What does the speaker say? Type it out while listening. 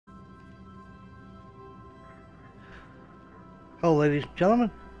Hello ladies and gentlemen,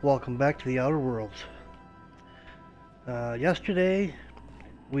 welcome back to the Outer Worlds. Yesterday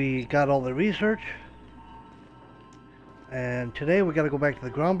we got all the research, and today we got to go back to the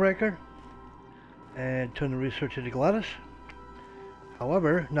Groundbreaker and turn the research into Gladys.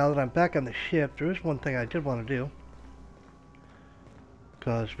 However, now that I'm back on the ship, there is one thing I did want to do.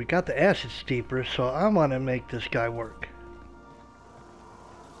 Because we got the acid steeper, so I want to make this guy work.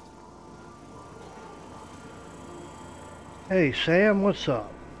 Hey Sam, what's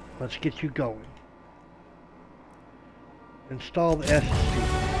up? Let's get you going. Install the acid steeper.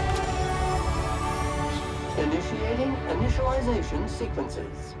 Initiating initialization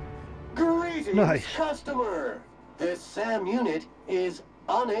sequences. Greetings, Nice. customer! This SAM unit is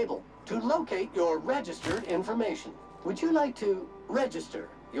unable to locate your registered information. Would you like to register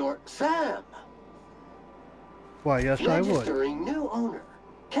your SAM? Why, yes I would. Registering new owner,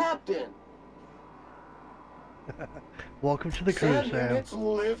 Captain. Welcome to the crew, SAM Sam. units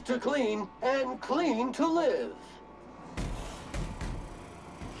live to clean and clean to live.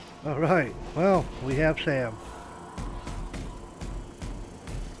 Alright, well, we have Sam.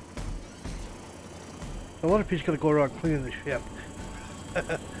 I wonder if he's going to go around cleaning the ship.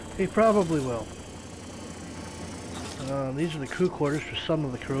 He probably will. These are the crew quarters for some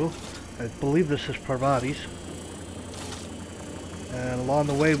of the crew. I believe this is Parvati's. And along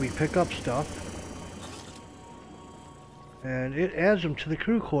the way we pick up stuff. And it adds them to the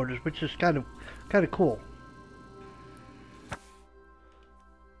crew quarters, which is kind of cool.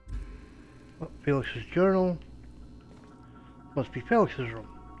 Oh, Felix's journal. Must be Felix's room,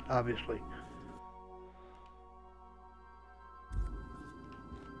 obviously.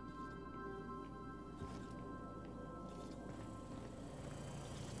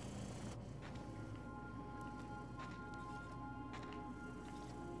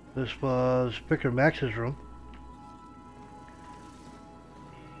 This was Vicar Max's room.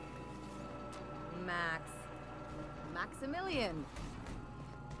 Maximilian.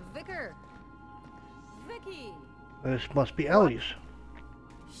 Vicar. Vicky. This must be Ellie's.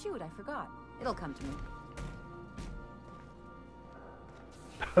 Shoot, I forgot. It'll come to me.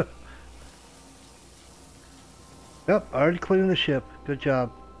 Yep, already cleaning the ship. Good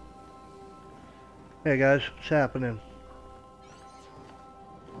job. Hey guys, what's happening?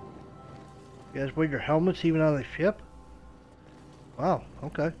 You guys wear your helmets even on the ship? Wow,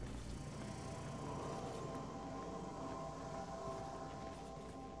 okay.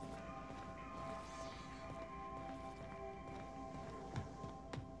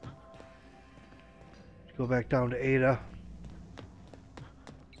 Let's go back down to Ada.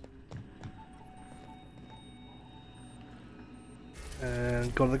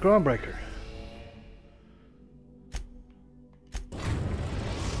 And go to the Groundbreaker.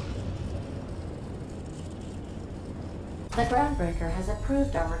 The Groundbreaker has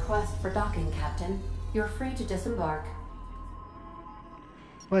approved our request for docking, Captain. You're free to disembark.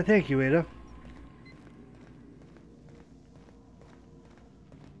 Why, thank you, Ada.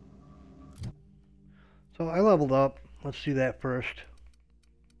 So I leveled up. Let's do that first.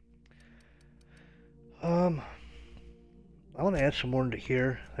 I want to add some more into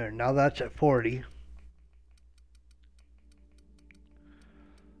here. There, now that's at 40.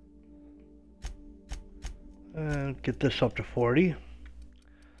 And get this up to 40.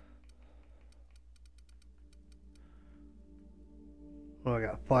 Well, I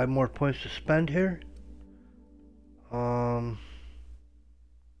got 5 more points to spend here.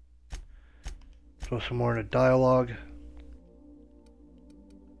 Throw some more into dialogue.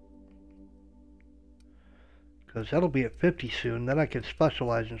 Because that'll be at 50 soon. Then I can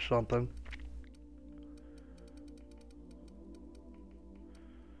specialize in something.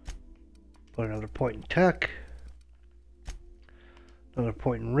 Put another point in tech. Another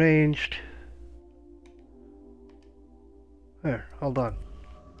point in ranged. There, all done.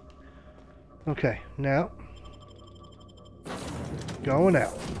 Okay, now going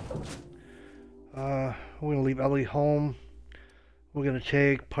out. We're gonna leave Ellie home. We're gonna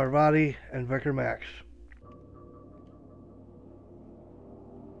take Parvati and Vicar Max.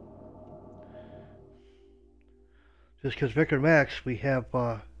 Just because Vicar Max, we have,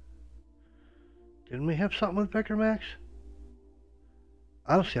 didn't we have something with Vicar Max?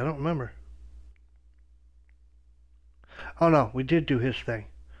 Honestly, I don't remember. Oh no, we did do his thing.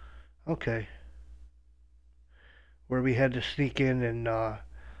 Okay. Where we had to sneak in and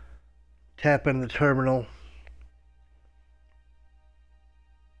tap into the terminal.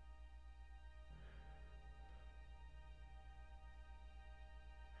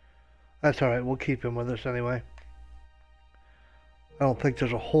 That's alright, we'll keep him with us anyway. I don't think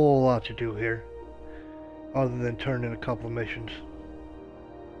there's a whole lot to do here. other than turn in a couple of missions.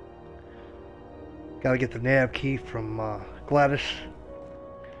 Gotta get the nav key from Gladys.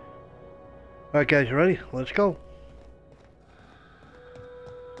 Alright guys, you ready? Let's go.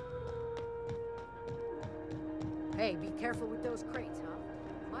 Hey, be careful with those crates, huh?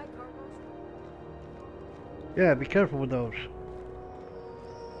 My cargo's... Yeah, be careful with those.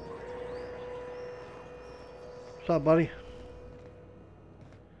 What's up, buddy?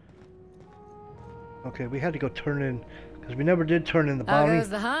 Okay, we had to go turn in, because we never did turn in the bounty. How goes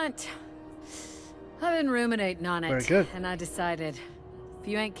the hunt? I've been ruminating on it. Very good. And I decided, if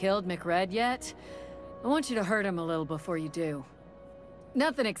you ain't killed McRed yet, I want you to hurt him a little before you do.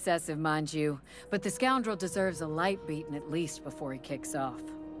 Nothing excessive, mind you, but the scoundrel deserves a light beating at least before he kicks off.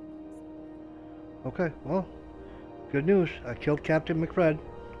 Okay, well, good news. I killed Captain McRed,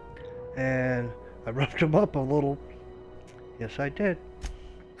 and I roughed him up a little. Yes, I did.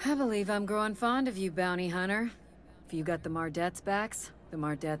 I believe I'm growing fond of you, bounty hunter. If you got the Mardets' backs, the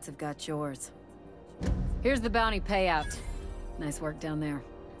Mardets have got yours. Here's the bounty payout. Nice work down there.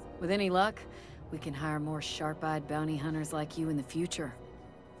 With any luck, we can hire more sharp-eyed bounty hunters like you in the future.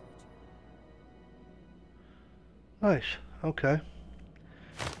 Nice. Okay.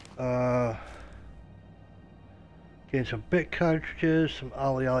 Getting some bit cartridges, some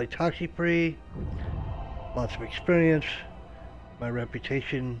Ollie Toxi-Free, lots of experience. My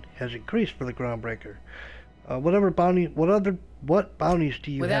reputation has increased for the Groundbreaker. What bounties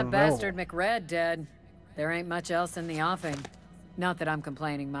do you With have that available? bastard McRed dead, there ain't much else in the offing. Not that I'm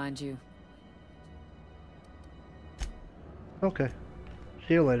complaining, mind you. Okay.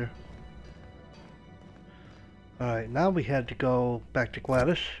 See you later. Alright, now we had to go back to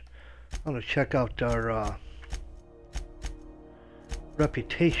Gladys. I'm going to check out our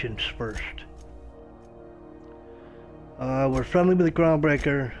reputations first. We're friendly with the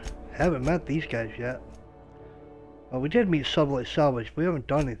Groundbreaker. Haven't met these guys yet. We did meet Subway Salvage, but we haven't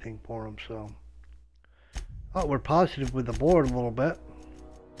done anything for them, so... Oh, we're positive with the board a little bit.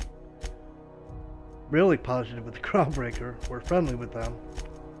 Really positive with the Groundbreaker. We're friendly with them.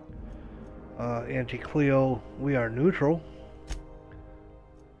 Anti-Cleo, we are neutral.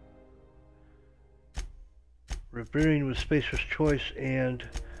 Revering with Spacer's Choice and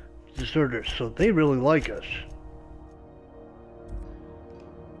Deserters, so they really like us.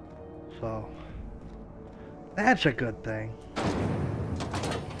 So, that's a good thing.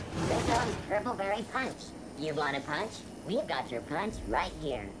 This one's Purpleberry Punch. You want a punch? We've got your punch right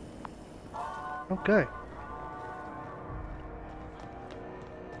here. Okay.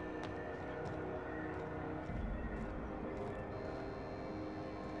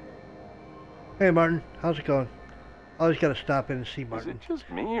 Hey Martin, how's it going? I always gotta stop in and see Martin. Is it just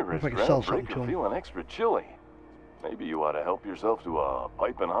me, or is If I can sell something to Groundbreaker him. feeling extra chilly? Maybe you ought to help yourself to a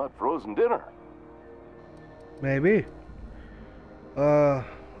piping hot frozen dinner. Maybe.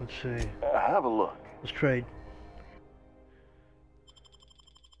 Let's see. Have a look. Let's trade.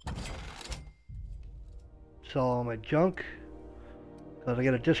 Sell all my junk. Cause I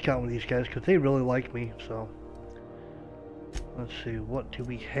get a discount with these guys because they really like me, so. Let's see, what do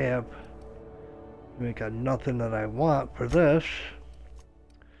we have? We got nothing that I want for this.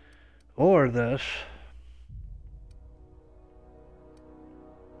 Or this.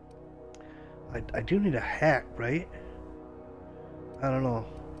 I do need a hack, right? I don't know.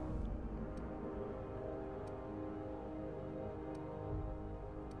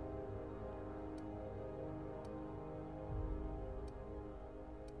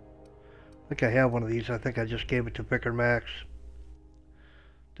 I think I have one of these. I think I just gave it to Vicar Max.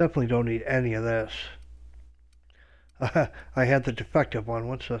 Definitely don't need any of this. I had the defective one.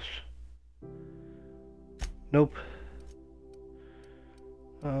 What's this? Nope.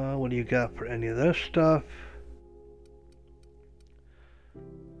 What do you got for any of this stuff?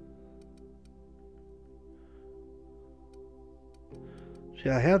 See,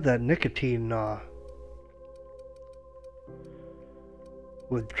 I have that nicotine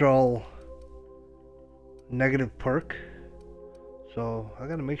withdrawal negative perk. So I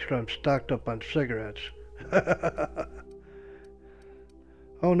gotta make sure I'm stocked up on cigarettes.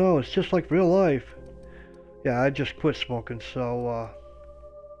 Oh no, it's just like real life. Yeah, I just quit smoking, so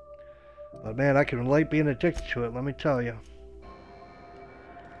but man, I can relate being addicted to it, let me tell you.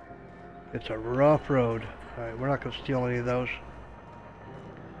 It's a rough road. Alright, we're not gonna steal any of those.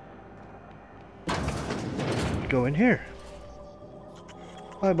 Let's go in here.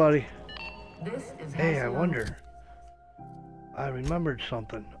 Hi, buddy. This is Hey, I wonder. I remembered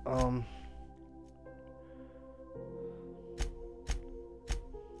something.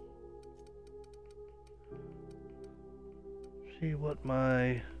 See what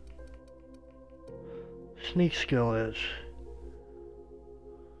my sneak skill is.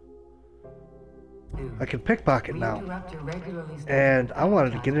 I can pickpocket now. And I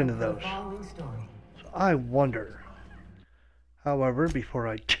wanted to get into those. So I wonder. However, before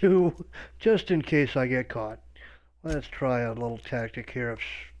I do, just in case I get caught, let's try a little tactic here of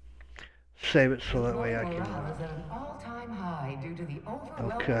save it so that way I can. High due to the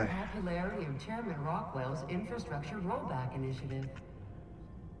overwhelming popularity of Chairman Rockwell's infrastructure rollback initiative.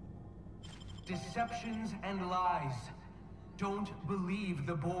 Deceptions and lies. Don't believe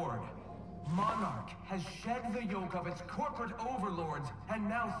the board. Monarch has shed the yoke of its corporate overlords and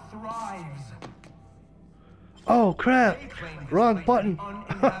now thrives. Oh crap! Wrong button.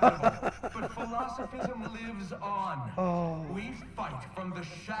 But philosophism lives on. Oh. We fight from the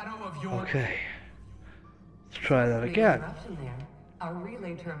shadow of your. Okay. Let's try that again.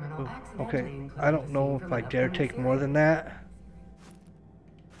 Okay. I don't know if I dare take more than that.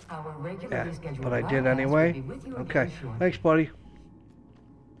 Yeah, but I did anyway. Okay. Thanks, buddy.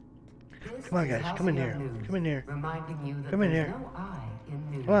 Come on, guys. Come in here. Come in here. Come in here.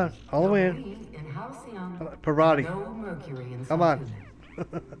 Come on. All the way in. Come on. Parvati. Come on.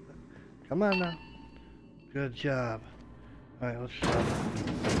 Come on now. Good job. Alright, let's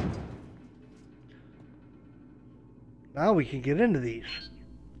now we can get into these.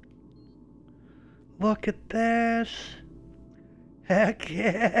 Look at this. Heck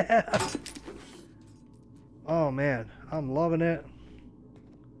yeah. Oh man, I'm loving it.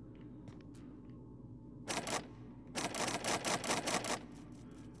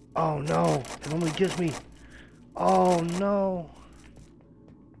 Oh no, it only gives me... Oh no.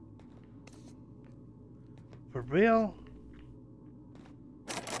 For real?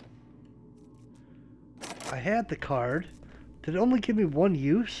 I had the card. Did it only give me one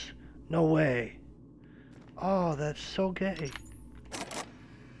use? No way. Oh, that's so gay.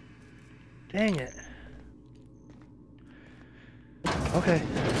 Dang it. Okay.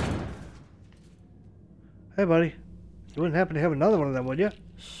 Hey, buddy. You wouldn't happen to have another one of them, would you?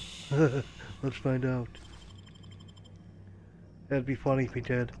 Let's find out. That'd be funny if he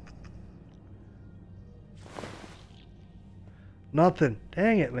did. Nothing.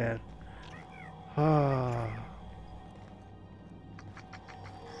 Dang it, man.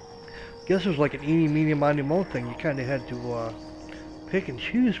 Guess it was like an eeny, meeny, miny, mo thing. You kind of had to pick and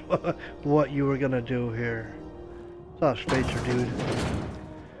choose what you were gonna do here. What's up, Spacer dude?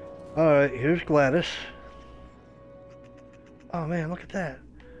 Alright, here's Gladys. Oh man, look at that.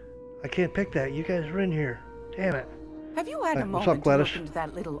 I can't pick that. You guys are in here. Damn it. Have you had a moment to look into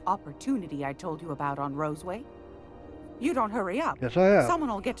that little opportunity I told you about on Roseway? You don't hurry up. Yes, I have. Someone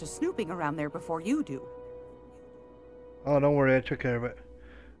will get to snooping around there before you do. Oh, don't worry. I took care of it.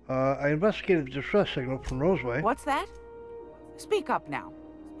 I investigated the distress signal from Roseway. What's that? Speak up now.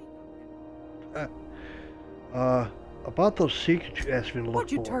 About those secrets you asked me to look for.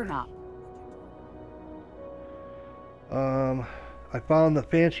 What'd you turn up? I found the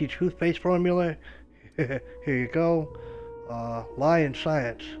fancy toothpaste formula. Here you go. Lie in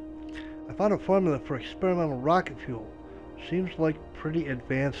science. I found a formula for experimental rocket fuel. Seems like pretty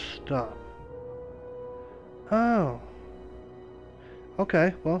advanced stuff. Oh.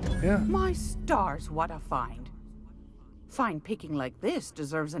 Okay, well, yeah. My stars, what a find. Fine picking like this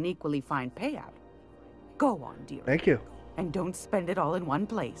deserves an equally fine payout. Go on, dear. Thank you. And don't spend it all in one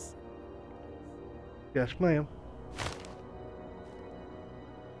place. Yes, ma'am.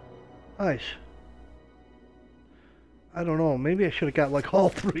 Nice. I don't know, maybe I should have got like all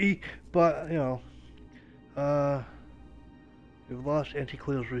three, but, you know. We've lost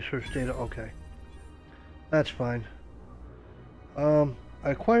Anti-Cleo's research data. Okay. That's fine. I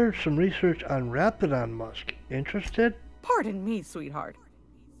acquired some research on Raptidon Musk. Interested? Pardon me, sweetheart.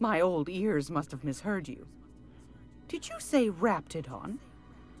 My old ears must have misheard you. Did you say Raptidon?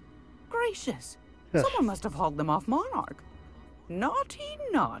 Gracious. Yes. Someone must have hauled them off Monarch. Naughty,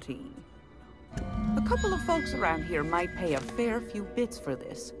 naughty. A couple of folks around here might pay a fair few bits for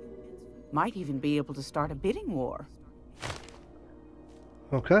this. Might even be able to start a bidding war.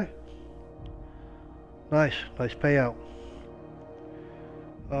 Okay. Nice payout.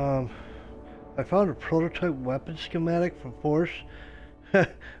 I found a prototype weapon schematic from Force,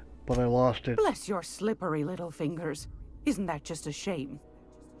 but I lost it. Bless your slippery little fingers. Isn't that just a shame?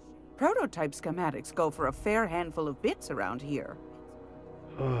 Prototype schematics go for a fair handful of bits around here.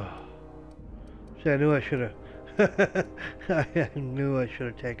 See, I knew I should have. I knew I should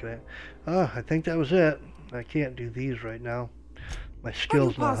have taken it. I think that was it. I can't do these right now. My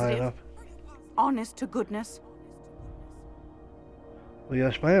skill's not high enough. Honest to goodness? Well,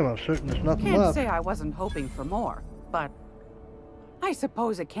 yes, ma'am. I'm certain there's nothing Can't left. say I wasn't hoping for more, but I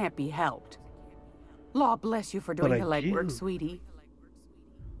suppose it can't be helped. Law bless you for doing the legwork, sweetie.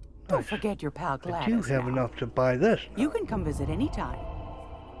 Don't forget your pal Gladys. I do have enough to buy this now. You can come visit anytime.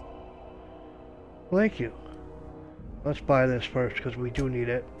 Thank you. Let's buy this first, because we do need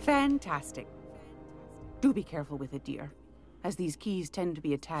it. Fantastic. Do be careful with it, dear, as these keys tend to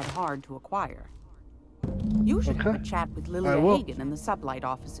be a tad hard to acquire. You should have a chat with Lilia Hagen in the sublight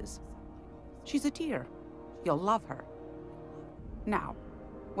offices. She's a dear. You'll love her. Now,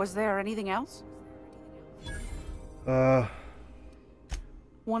 was there anything else?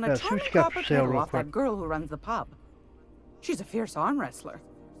 Want to try to cop a pedal off that girl who runs the pub. She's a fierce arm wrestler,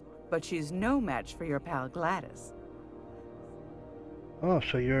 but she's no match for your pal Gladys. Oh,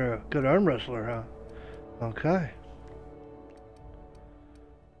 so you're a good arm wrestler, huh? Okay.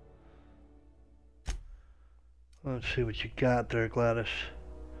 Let's see what you got there, Gladys.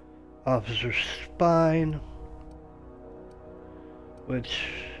 Officer Spine. Which,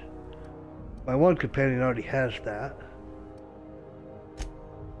 my one companion already has that.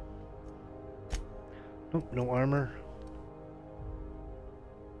 Nope, no armor.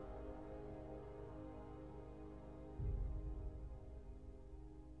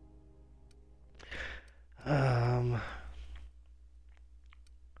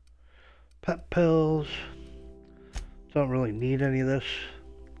 Pet pills. Don't really need any of this.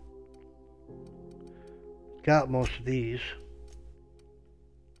 Got most of these.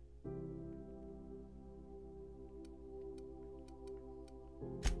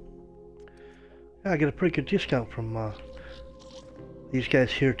 Yeah, I get a pretty good discount from these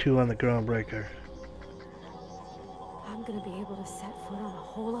guys here too on the Groundbreaker. I'm gonna be able to set foot on a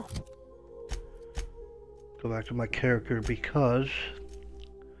whole lot. Go back to my character because,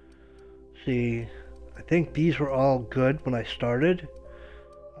 see, I think these were all good when I started.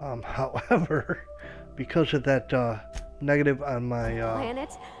 However, because of that negative on my planet,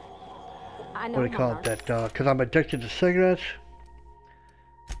 what do you call it? That because I'm addicted to cigarettes.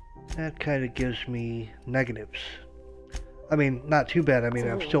 That kind of gives me negatives. I mean, not too bad. I mean,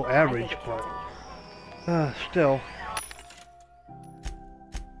 I'm still average, but still.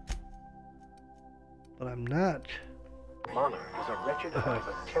 But I'm not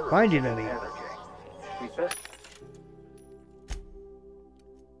finding any.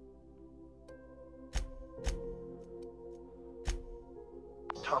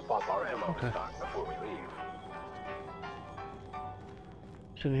 Top off our ammo stock before we leave.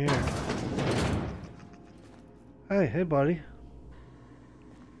 What's in here? Hey, buddy.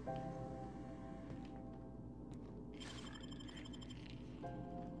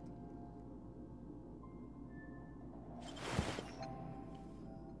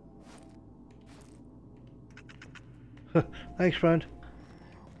 Thanks, friend.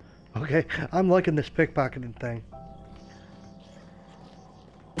 Okay, I'm liking this pickpocketing thing.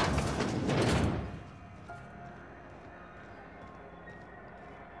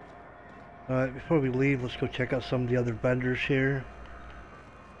 Alright, before we leave, let's go check out some of the other vendors here.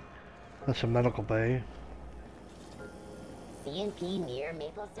 That's a medical bay. CNP near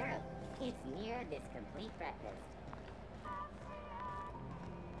maple syrup. It's near this complete breakfast.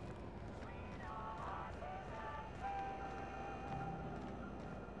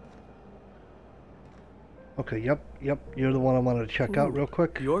 Okay, yep, you're the one I wanted to check out real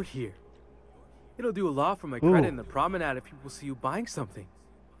quick. You're here. It'll do a lot for my credit in the promenade if people see you buying something.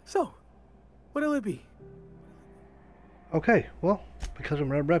 So, what'll it be? Okay, well, because of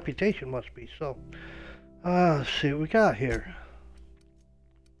my reputation must be, so. Let's see what we got here.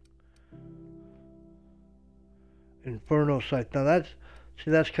 Inferno site. Now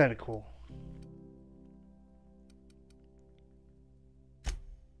that's kind of cool.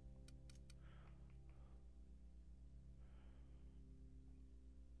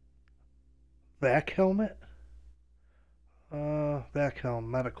 Vac helmet? Vac helmet,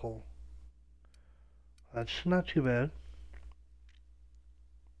 medical. That's not too bad.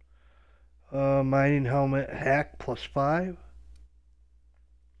 Mining helmet, hack +5.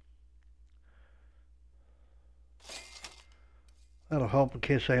 That'll help in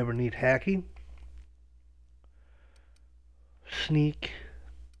case I ever need hacking. Sneak.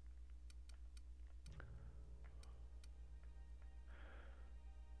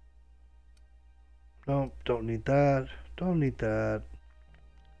 Nope, don't need that. Don't need that.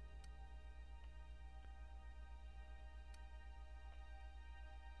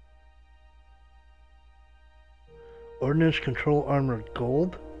 Ordnance control armor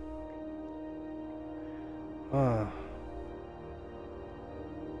gold.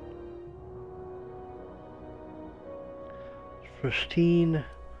 Pristine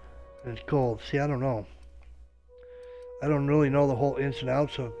and gold. See, I don't know. I don't really know the whole ins and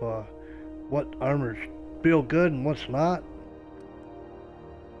outs of what armor's real good and what's not.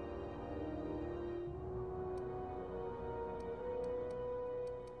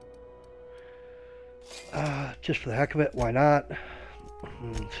 Just for the heck of it, why not?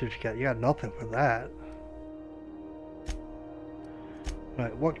 Let's see what you got. You got nothing for that.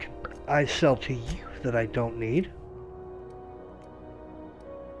 Right, what can I sell to you that I don't need?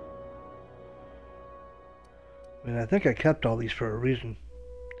 I mean, I think I kept all these for a reason.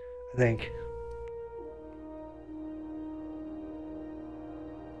 I think.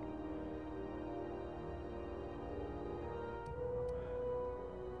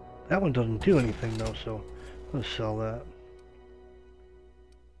 That one doesn't do anything though, so let's sell that.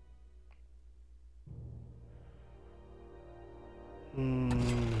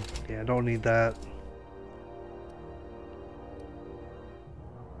 Yeah, I don't need that.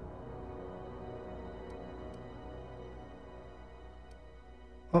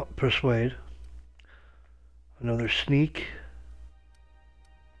 Oh, persuade. Another sneak.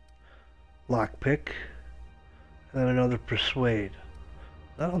 Lockpick. And another persuade.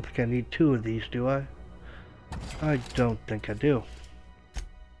 I don't think I need two of these, do I? I don't think I do.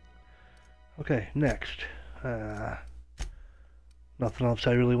 Okay, next. Nothing else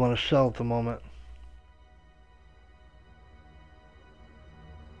I really want to sell at the moment.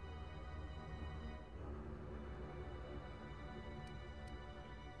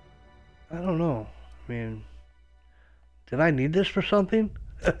 I don't know. I mean, did I need this for something?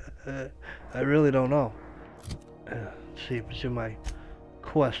 I really don't know. Let's see if it's in my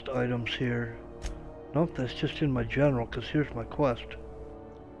quest items here. Nope, that's just in my general, because here's my quest.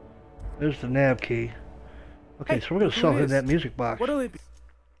 There's the nav key. Okay, so we're going to sell him that music box. What'll it be?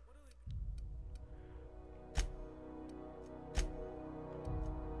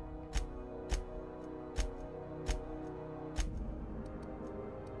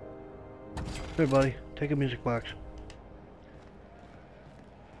 Here, buddy, take a music box.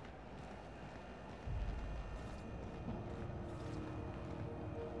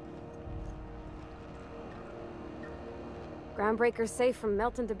 Groundbreaker's safe from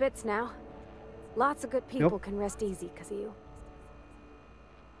melting to bits now. Lots of good people can rest easy because of you.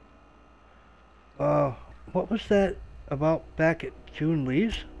 What was that about back at June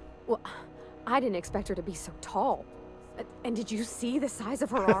Lee's? Well, I didn't expect her to be so tall. And did you see the size of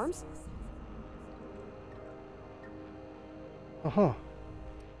her arms? Uh-huh.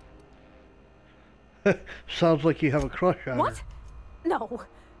 Sounds like you have a crush on her. What? No.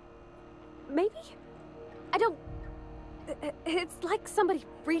 Maybe? I don't... It's like somebody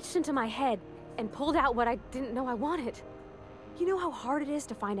reached into my head and pulled out what I didn't know I wanted. You know how hard it is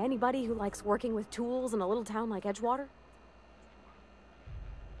to find anybody who likes working with tools in a little town like Edgewater?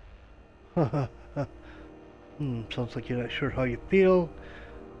 Sounds like you're not sure how you feel.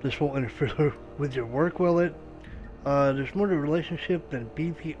 This won't interfere with your work, will it? There's more to a relationship than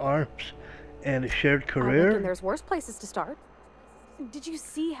beefy arms and a shared career. I reckon there's worse places to start. Did you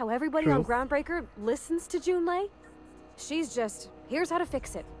see how everybody on Groundbreaker listens to Junlei? She's just, here's how to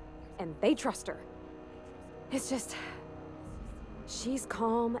fix it. And they trust her. It's just... she's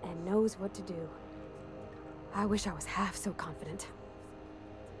calm and knows what to do. I wish I was half so confident.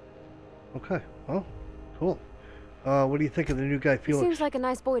 Okay, well, cool. What do you think of the new guy, Felix? He seems like a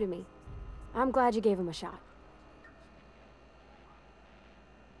nice boy to me. I'm glad you gave him a shot.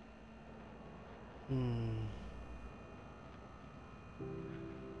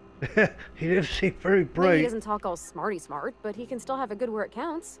 He didn't seem very bright. Maybe he doesn't talk all smarty smart, but he can still have a good where it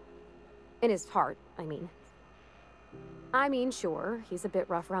counts. In his heart, I mean. Sure, he's a bit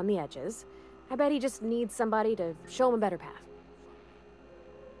rough around the edges. I bet he just needs somebody to show him a better path.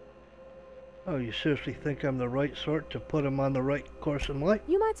 Oh, you seriously think I'm the right sort to put him on the right course in life?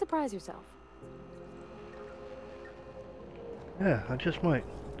 You might surprise yourself. Yeah, I just might.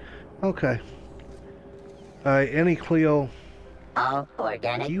 Okay. Alright, any Cleo... All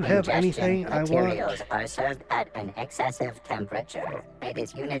organic do you have anything materials are served at an excessive temperature. May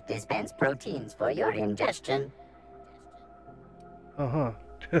this unit dispense proteins for your ingestion. Uh-huh.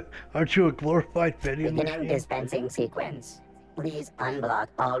 Aren't you a glorified vending machine? Beginning dispensing sequence. Please unblock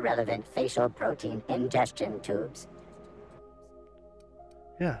all relevant facial protein ingestion tubes.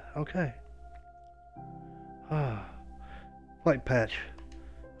 Yeah, okay. White patch.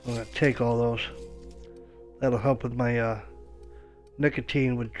 I'm gonna take all those. That'll help with my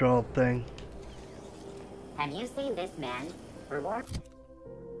nicotine withdrawal thing. Have you seen this man? Reward?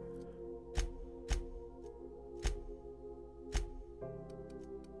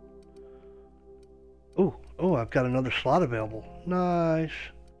 Oh, I've got another slot available. Nice.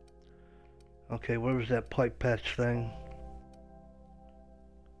 Okay, where was that pipe patch thing?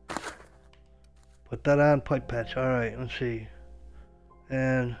 Put that on, pipe patch. Alright, let's see.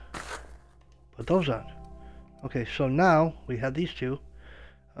 And put those on. Okay, so now we have these two.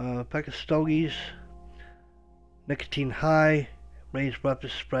 Pack of stogies. Nicotine high. Ranged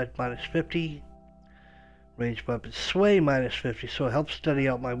weapons spread -50. Ranged weapons sway -50, so it helps steady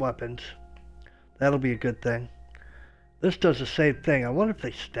out my weapons. That'll be a good thing. This does the same thing. I wonder if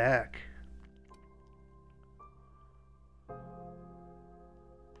they stack.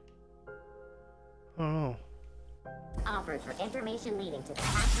 I don't know. Offers for information leading to the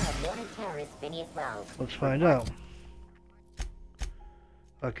capture of wanted terrorist Phineas Wells. Let's find out.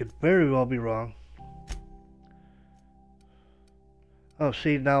 I could very well be wrong. Oh,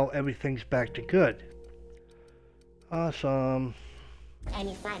 see, now everything's back to good. Awesome.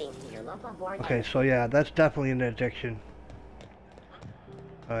 Any sightings in your local board? Okay, so yeah, that's definitely an addiction.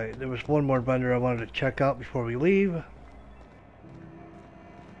 Alright, there was one more vendor I wanted to check out before we leave.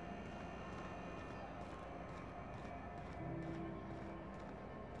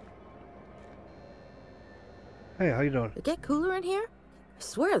 Hey, how you doing? It get cooler in here? I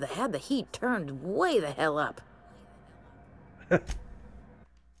swear they had the heat turned way the hell up.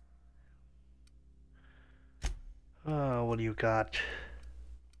 What do you got?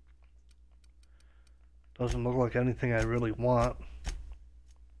 Doesn't look like anything I really want.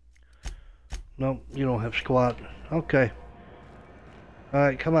 Nope, you don't have squat. Okay.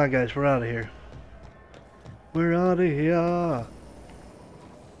 Alright, come on guys, we're out of here. We're out of here.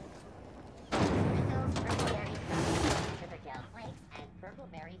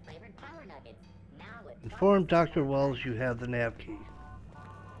 Inform Dr. Wells you have the nav key.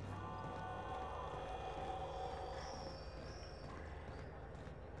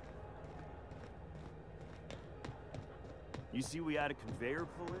 You see we had a conveyor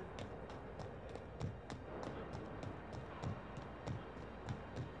pull in?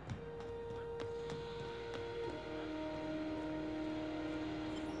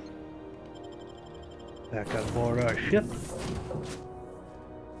 Back on board our ship.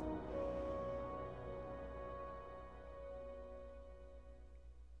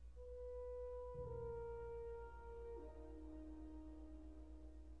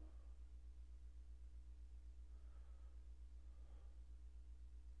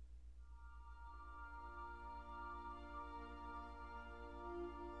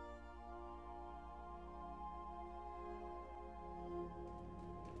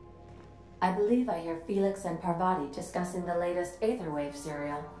 I believe I hear Felix and Parvati discussing the latest Aetherwave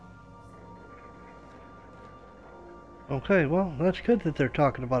serial. Okay, well, that's good that they're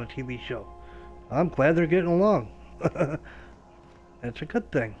talking about a TV show. I'm glad they're getting along. That's a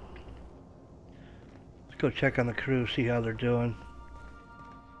good thing. Let's go check on the crew, see how they're doing.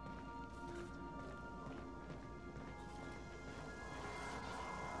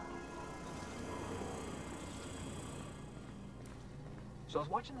 So I was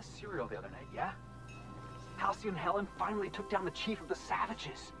watching the serial the other night, yeah? Halcyon Helen finally took down the chief of the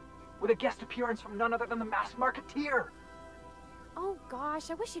Savages, with a guest appearance from none other than the masked marketeer. Oh gosh,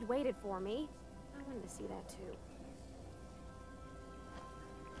 I wish you'd waited for me. I wanted to see that too.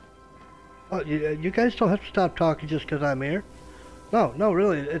 Oh, you guys don't have to stop talking just because I'm here. No,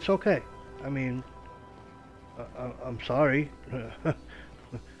 really, it's okay. I mean, I'm sorry.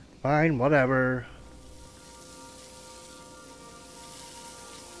 Fine, whatever.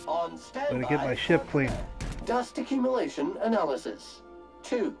 On standby. I'm gonna get my ship clean. Dust accumulation analysis.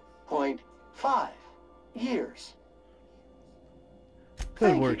 2.5 years.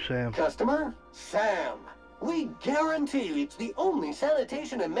 Good work, Sam. Customer, Sam. We guarantee it's the only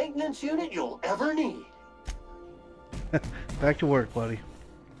sanitation and maintenance unit you'll ever need. Back to work, buddy.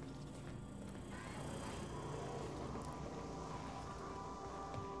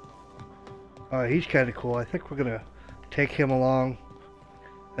 Alright, he's kind of cool. I think we're gonna take him along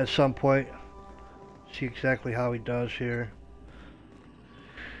at some point. See exactly how he does here.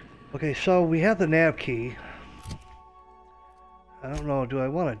 Okay, so we have the nav key. I don't know, do I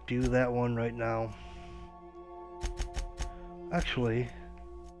want to do that one right now? Actually,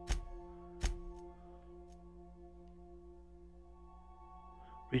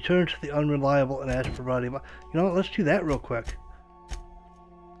 return to the unreliable and ask for Parvati. You know what, let's do that real quick.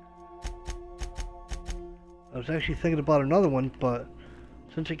 I was actually thinking about another one, but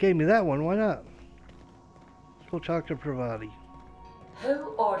since it gave me that one, why not? Let's go talk to Parvati.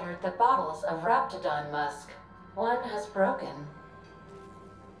 Who ordered the bottles of Raptidon musk? One has broken.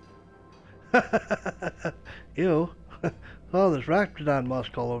 Ew. Oh, there's Raptidon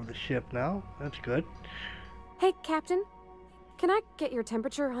musk all over the ship now. That's good. Hey, Captain. Can I get your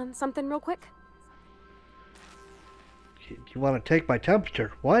temperature on something real quick? You want to take my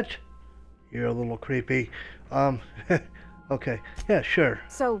temperature? What? You're a little creepy. Okay. Yeah, sure.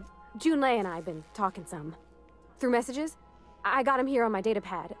 So, Junlei and I have been talking some. Through messages. I got him here on my data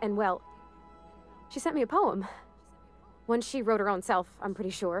pad, and well, she sent me a poem. One she wrote her own self, I'm pretty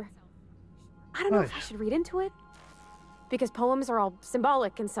sure. I don't know if I should read into it. Because poems are all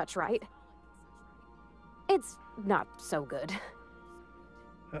symbolic and such, right? It's not so good.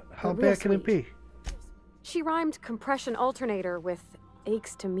 How bad can it be? She rhymed compression alternator with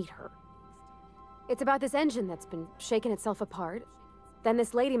aches to meet her. It's about this engine that's been shaking itself apart. Then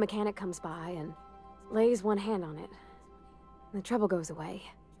this lady mechanic comes by and lays one hand on it. And the trouble goes away.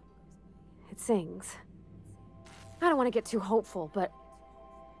 It sings. I don't want to get too hopeful, but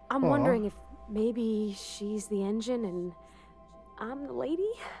I'm wondering if maybe she's the engine and I'm the lady?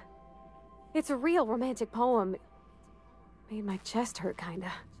 It's a real romantic poem. Made my chest hurt,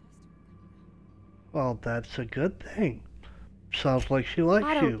 kinda. Well, that's a good thing. Sounds like she likes you.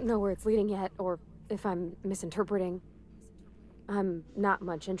 I don't know where it's leading yet, or if I'm misinterpreting. I'm not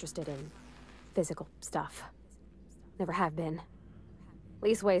much interested in physical stuff. Never have been.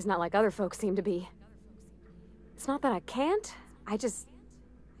 Leastways not like other folks seem to be. It's not that I can't, I just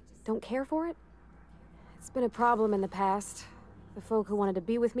don't care for it. It's been a problem in the past. The folk who wanted to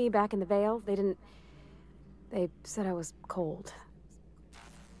be with me back in the Vale, they said I was cold.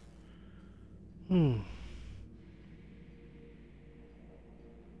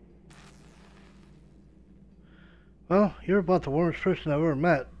 Well, you're about the warmest person I've ever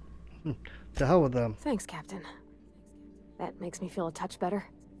met. To hell with them. Thanks, Captain. That makes me feel a touch better.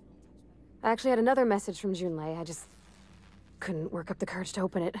 I actually had another message from Junlei. I just couldn't work up the courage to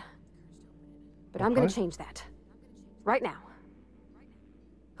open it. But I'm gonna change that. Right now.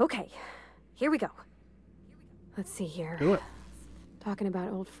 Okay, here we go. Let's see here. Do it. Talking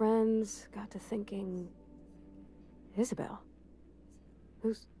about old friends, got to thinking... Isabel?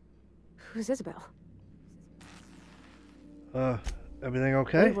 Who's Isabel? Everything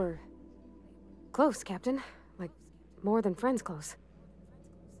okay? We were close, Captain. Like, more than friends close.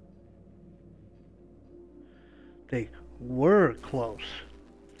 They were close.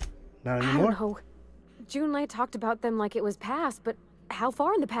 Not anymore? I don't know. Junlei talked about them like it was past, but how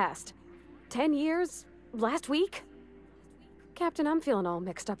far in the past? 10 years? Last week? Captain, I'm feeling all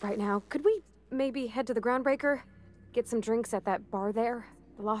mixed up right now. Could we maybe head to the Groundbreaker? Get some drinks at that bar there?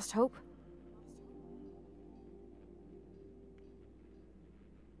 The Lost Hope?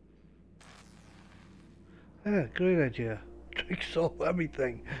 Yeah, great idea. Drink solve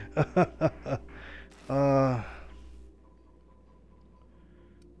everything. Well,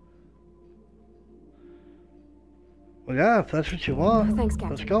 yeah, if that's what you want. Thanks,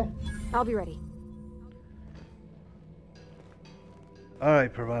 Captain. Let's go. I'll be ready.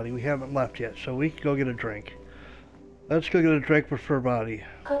 Alright, Parvati, we haven't left yet, so we can go get a drink. Let's go get a drink for Parvati.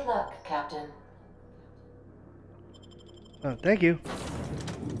 Good luck, Captain. Thank you.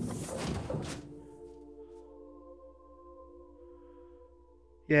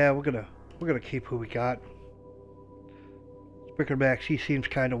 Yeah, we're gonna keep who we got. Spickerback, he seems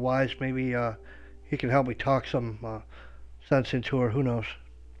kind of wise. Maybe he can help me talk some sense into her. Who knows?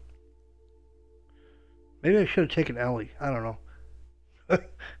 Maybe I should have taken Ellie. I don't know.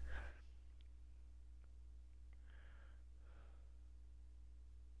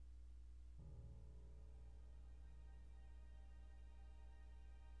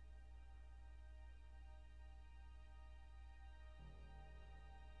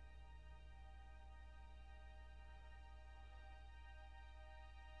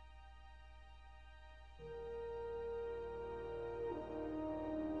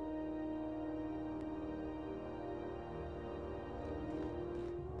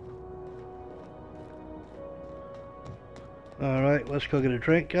 Alright, let's go get a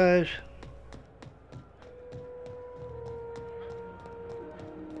drink, guys.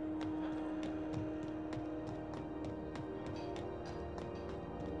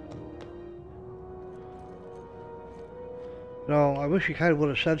 No, I wish you kind of would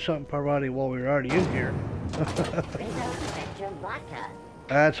have said something, Parvati, while we were already in here.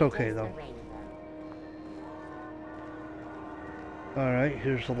 That's okay, though. Alright,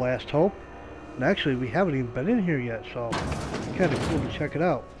 here's the Last Hope. And actually, we haven't even been in here yet, so it's kind of cool to check it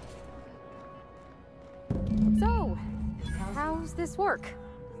out. So, how's this work?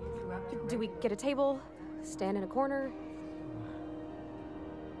 Do we get a table? Stand in a corner?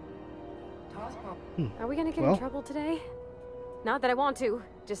 Are we gonna get in trouble today? Not that I want to,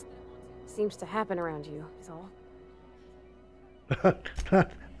 just seems to happen around you, is all.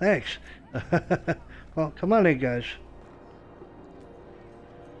 Thanks. Well, come on in, guys.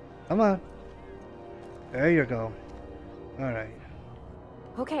 Come on. There you go. Alright.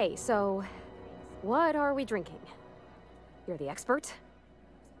 Okay, so What are we drinking? You're the expert?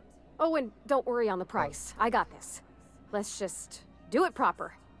 Oh, and don't worry on the price. I got this. Let's just do it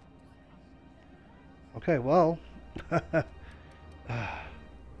proper. Okay, well.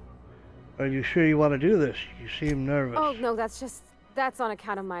 Are you sure you want to do this? You seem nervous. Oh, no, that's on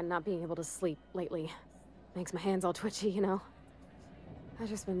account of my not being able to sleep lately. Makes my hands all twitchy, you know? I've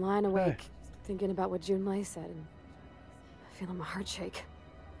just been lying awake, thinking about what Junlei said, and feeling my heart shake.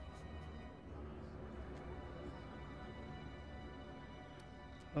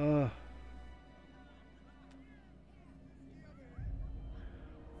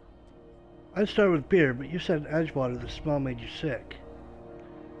 I'd start with beer, but you said Edgewater, the smell made you sick.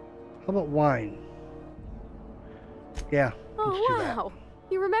 How about wine? Yeah, let's do that. Oh, wow.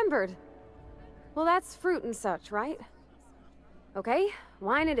 You remembered. Well, that's fruit and such, right? Okay,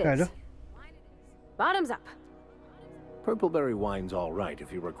 wine it is. Kinda. Bottoms up. Purpleberry wine's all right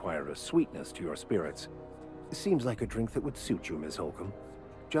if you require a sweetness to your spirits. Seems like a drink that would suit you, Miss Holcomb.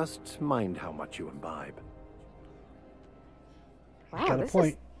 Just mind how much you imbibe. Wow, this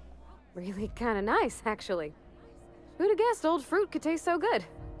is really kind of nice, actually. Who'd have guessed old fruit could taste so good?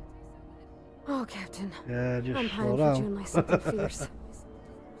 Oh, Captain. Yeah, just I'm slow pining down. for Junlei something fierce.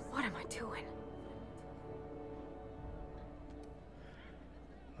 What am I doing?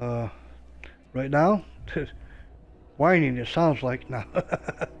 Right now? Whining, it sounds like now.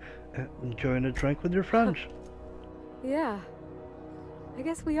 Enjoying a drink with your friends. Yeah. I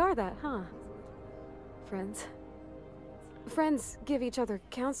guess we are that, huh? Friends. Friends give each other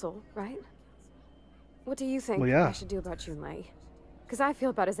counsel, right? What do you think I should do about Junlei? Because I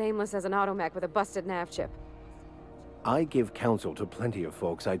feel about as aimless as an automech with a busted nav chip. I give counsel to plenty of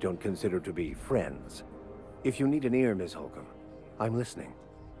folks I don't consider to be friends. If you need an ear, Miss Holcomb, I'm listening.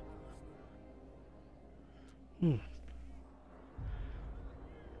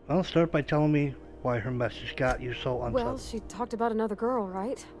 Well, start by telling me why her message got you so unsettled. Well, she talked about another girl,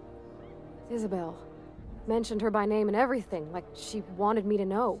 right? Isabel. Mentioned her by name and everything, like she wanted me to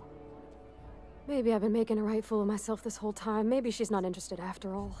know. Maybe I've been making a right fool of myself this whole time. Maybe she's not interested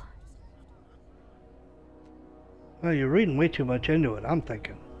after all. Well, you're reading way too much into it, I'm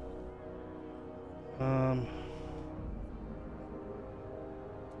thinking.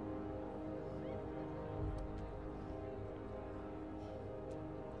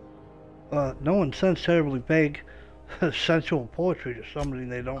 No one sends terribly vague, sensual poetry to somebody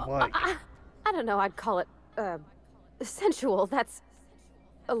they don't like. I don't know, I'd call it, sensual. That's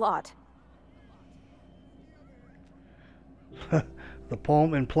a lot. The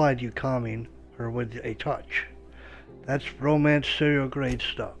poem implied you calming her with a touch. That's romance serial grade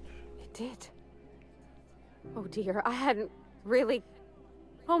stuff. It did. Oh dear, I hadn't really...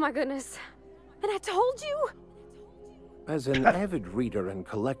 Oh my goodness. And I told you? As an avid reader and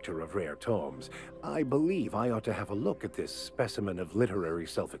collector of rare tomes, I believe I ought to have a look at this specimen of literary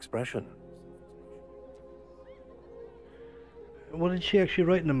self-expression. What did she actually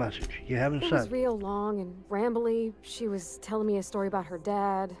write in the message? You haven't said. It was real long and rambly. She was telling me a story about her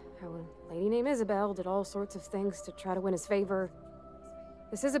dad, how a lady named Isabel did all sorts of things to try to win his favor.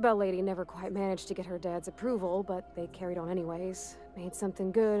 This Isabel lady never quite managed to get her dad's approval, but they carried on anyways. Made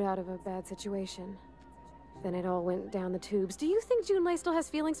something good out of a bad situation. Then it all went down the tubes. Do you think Junlei still has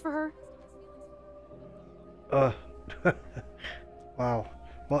feelings for her? Wow.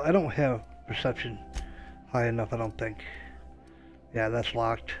 Well, I don't have perception high enough, I don't think. Yeah, that's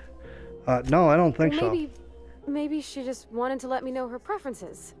locked. No, I don't think so. Maybe she just wanted to let me know her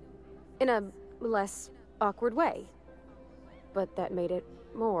preferences. In a less awkward way. But that made it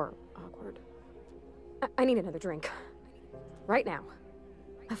more awkward. I need another drink. Right now.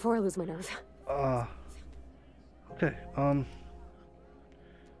 Before I lose my nerve. Okay,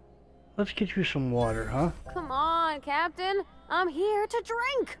 let's get you some water, huh? Come on, Captain. I'm here to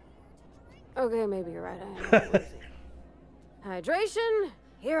drink. Okay, maybe you're right. I am lazy. Hydration,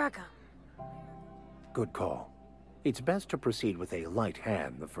 here I come. Good call. It's best to proceed with a light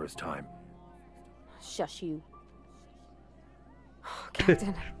hand the first time. Shush you. Oh,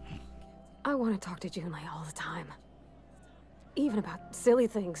 Captain, I want to talk to Junlei all the time. Even about silly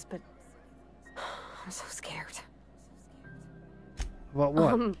things, but I'm so scared. About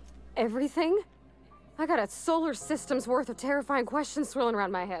what? Everything? I got a solar system's worth of terrifying questions swirling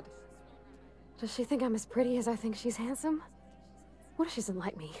around my head. Does she think I'm as pretty as I think she's handsome? What if she doesn't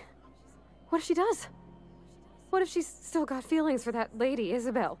like me? What if she does? What if she's still got feelings for that lady,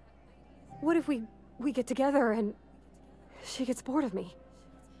 Isabel? What if we get together and she gets bored of me?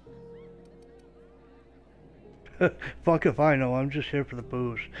 Fuck if I know, I'm just here for the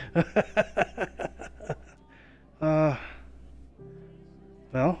booze.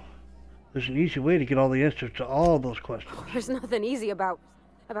 Well, There's an easy way to get all the answers to all those questions. There's nothing easy about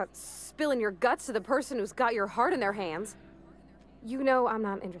spilling your guts to the person who's got your heart in their hands. You know I'm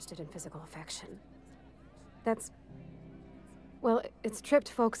not interested in physical affection. Well, it's tripped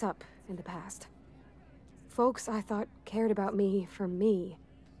folks up in the past. Folks I thought cared about me for me.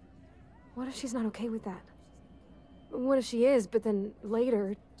 What if she's not okay with that? What if she is, but then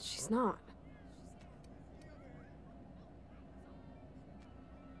later, she's not?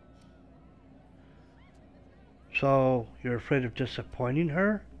 So, you're afraid of disappointing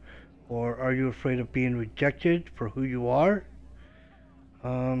her? Or are you afraid of being rejected for who you are?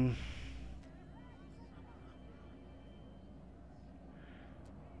 I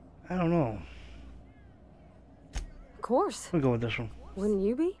don't know. Of course. We'll go with this one. Wouldn't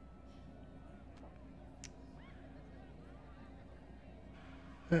you be?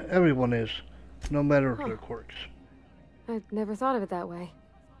 Everyone is, no matter their quirks. I'd never thought of it that way.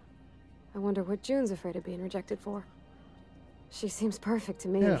 I wonder what June's afraid of being rejected for. She seems perfect to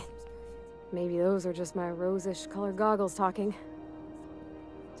me. Yeah. Maybe those are just my rosish colored goggles talking.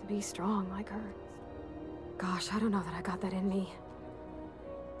 To be strong like her. Gosh, I don't know that I got that in me.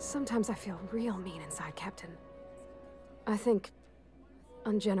 Sometimes I feel real mean inside, Captain. I think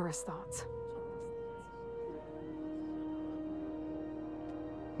ungenerous thoughts.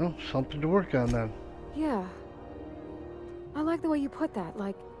 Well, something to work on then. Yeah. I like the way you put that,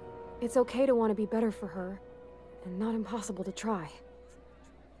 like, it's okay to want to be better for her, and not impossible to try.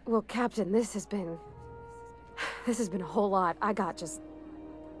 Well, Captain, this has been a whole lot. I got just...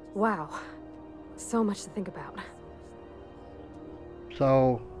 wow. So much to think about.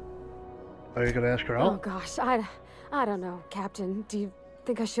 So, are you gonna ask her out? Oh gosh, I don't know, Captain. Do you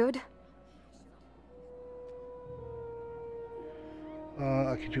think I should?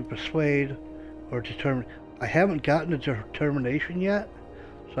 I could do persuade or determine. I haven't gotten a determination yet,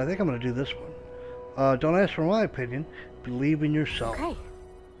 so I think I'm gonna do this one. Don't ask for my opinion. Believe in yourself. Okay.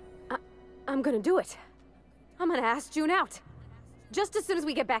 I'm gonna do it. I'm gonna ask June out. Just as soon as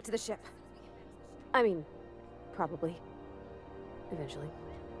we get back to the ship. I mean, probably. Eventually.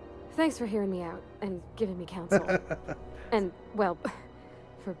 Thanks for hearing me out and giving me counsel. And, well,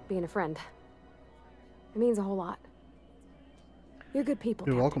 for being a friend. It means a whole lot. You're good people,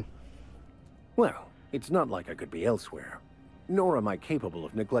 You're Captain. welcome. Well, it's not like I could be elsewhere. Nor am I capable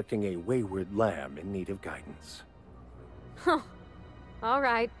of neglecting a wayward lamb in need of guidance. Huh. All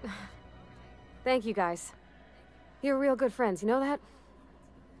right. Thank you, guys. You're real good friends, you know that?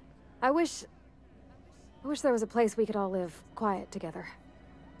 I wish there was a place we could all live quiet together.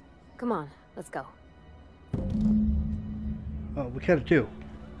 Come on, let's go. Oh, we kind of do.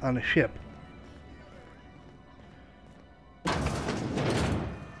 On a ship.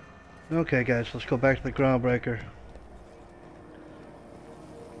 Okay, guys, let's go back to the groundbreaker.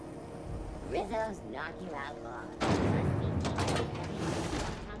 Rizzo's knock you out bar.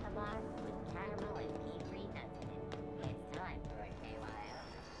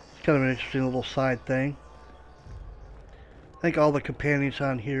 It's kind of an interesting little side thing. I think all the companions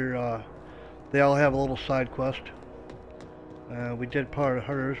on here, they all have a little side quest. We did part of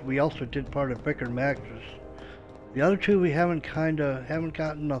hers. We also did part of Vicar and Max's. The other two we haven't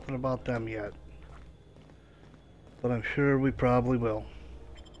gotten nothing about them yet. But I'm sure we probably will.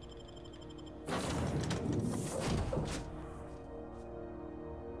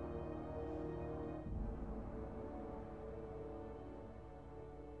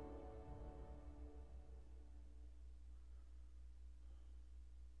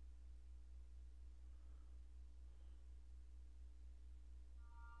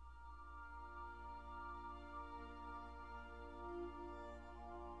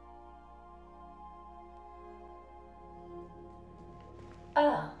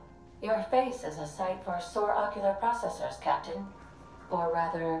 Ah, your face is a sight for sore ocular processors, Captain. Or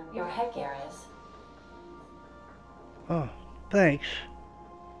rather, your headgear is. Oh, thanks.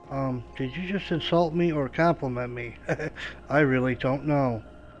 Did you just insult me or compliment me? I really don't know.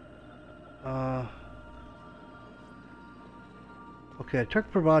 Okay, I took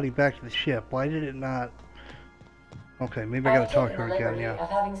Parvati back to the ship. Why did it not? Okay, maybe I gotta talk to her again, yeah. Of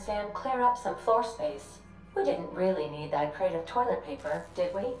having Sam clear up some floor space. We didn't really need that crate of toilet paper,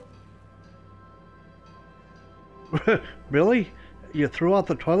 did we? Really? You threw out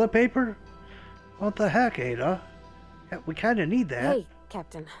the toilet paper? What the heck, Ada? Yeah, we kinda need that. Hey,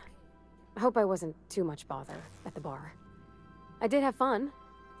 Captain. I hope I wasn't too much bother at the bar. I did have fun,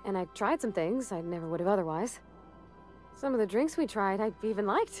 and I tried some things I never would have otherwise. Some of the drinks we tried I even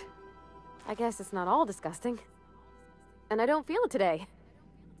liked. I guess it's not all disgusting. And I don't feel it today.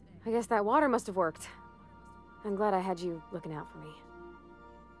 I guess that water must have worked. I'm glad I had you looking out for me.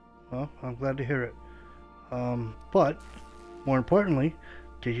 Well, I'm glad to hear it. But, more importantly,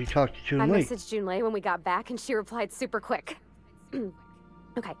 did you talk to Junlei? I messaged Junlei when we got back, and she replied super quick.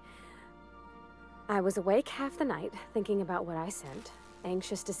 Okay. I was awake half the night, thinking about what I sent,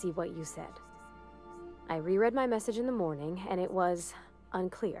 anxious to see what you said. I reread my message in the morning, and it was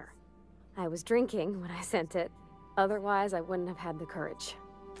unclear. I was drinking when I sent it. Otherwise, I wouldn't have had the courage.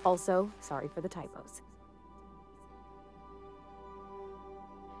 Also, sorry for the typos.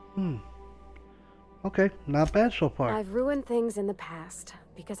 Okay, not bad so far. I've ruined things in the past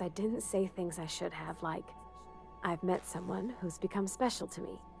because I didn't say things I should have, like, I've met someone who's become special to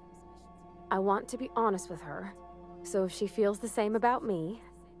me. I want to be honest with her, so if she feels the same about me,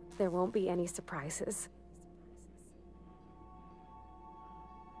 there won't be any surprises.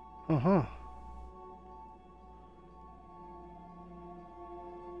 Uh-huh.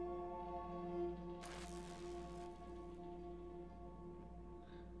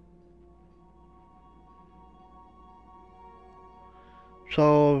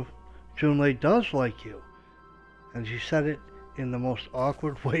 So, Junlei does like you, and she said it in the most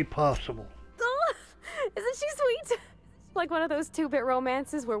awkward way possible. Oh, isn't she sweet? Like one of those two-bit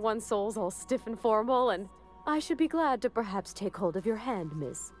romances where one soul's all stiff and formal, and I should be glad to perhaps take hold of your hand,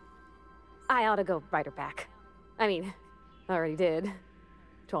 miss. I ought to go write her back. I mean, I already did.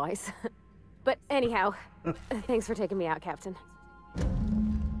 Twice. But anyhow, thanks for taking me out, Captain.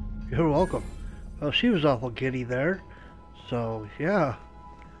 You're welcome. Well, she was awful giddy there. So, yeah.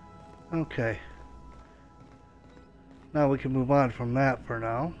 Okay. Now we can move on from that for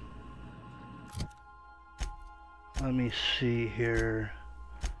now. Let me see here.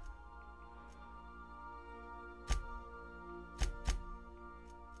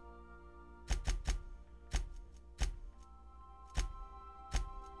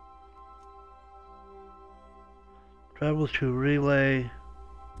 Travel to relay.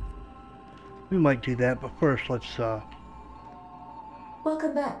 We might do that, but first let's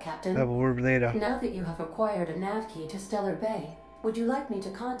Welcome back, Captain. have a word with Ada. Now that you have acquired a nav key to Stellar Bay, would you like me to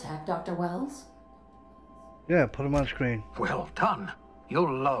contact Dr. Wells? Yeah, put him on screen. Well done.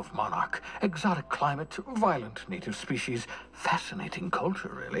 You'll love Monarch. Exotic climate, violent native species, fascinating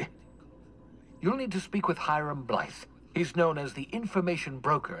culture, really. You'll need to speak with Hiram Blythe. He's known as the information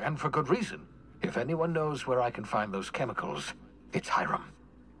broker, and for good reason. If anyone knows where I can find those chemicals, it's Hiram.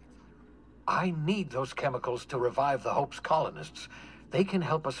 I need those chemicals to revive the Hope's colonists. They can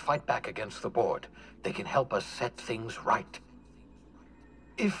help us fight back against the board. They can help us set things right.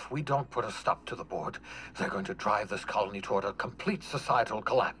 If we don't put a stop to the board, they're going to drive this colony toward a complete societal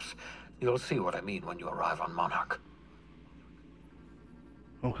collapse. You'll see what I mean when you arrive on Monarch.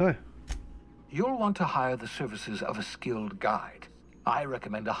 Okay. You'll want to hire the services of a skilled guide. I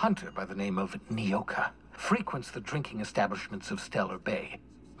recommend a hunter by the name of Nyoka. Frequents the drinking establishments of Stellar Bay.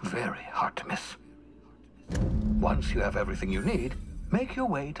 Very hard to miss. Once you have everything you need, make your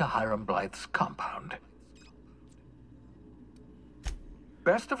way to Hiram Blythe's compound.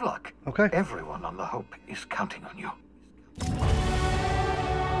 Best of luck. Okay. Everyone on the Hope is counting on you.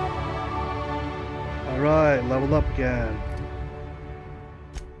 Alright, leveled up again.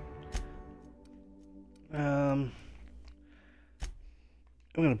 I'm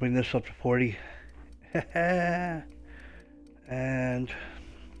gonna bring this up to 40. And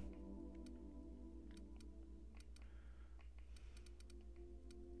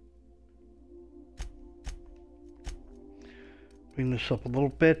bring this up a little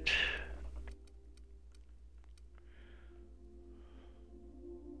bit.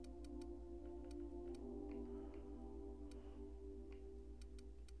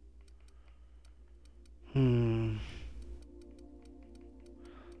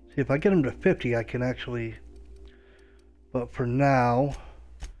 See, if I get him to 50, I can actually, but for now,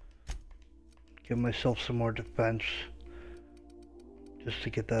 give myself some more defense, just to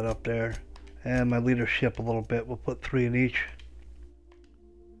get that up there. And my leadership a little bit, we'll put 3 in each.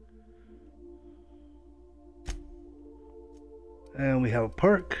 And we have a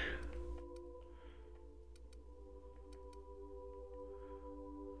perk.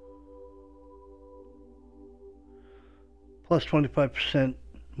 Plus 25%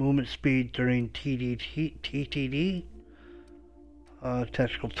 movement speed during TTD.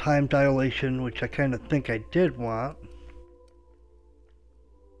 Tactical time dilation, which I kind of think I did want.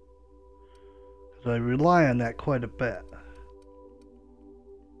 Because I rely on that quite a bit.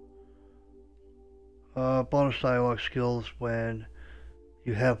 Bonus dialogue skills when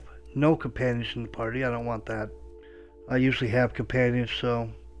you have no companions in the party. I don't want that. I usually have companions,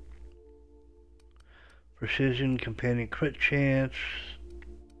 so precision, companion crit chance.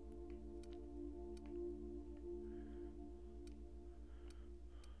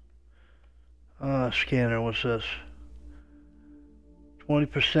 Scanner, what's this?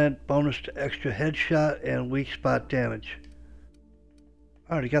 20% bonus to extra headshot and weak spot damage.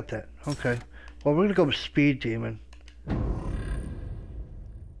 I already got that. Okay. Well, we're gonna go with Speed Demon.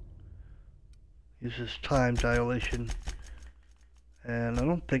 Uses time dilation. And I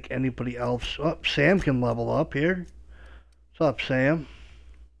don't think anybody else... Oh, Sam can level up here. What's up, Sam?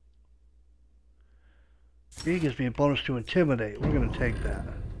 He gives me a bonus to Intimidate. We're gonna take that.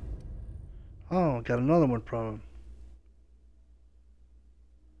 Oh, got another one from him.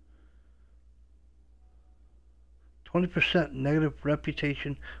 %, negative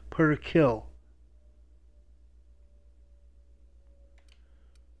reputation per kill.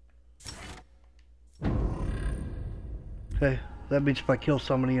 Okay, that means if I kill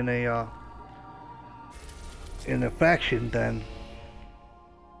somebody in a faction, then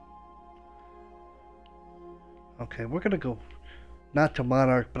okay, we're gonna go not to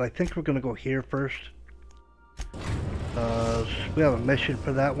Monarch, but I think we're gonna go here first. We have a mission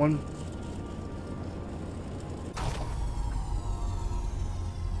for that one.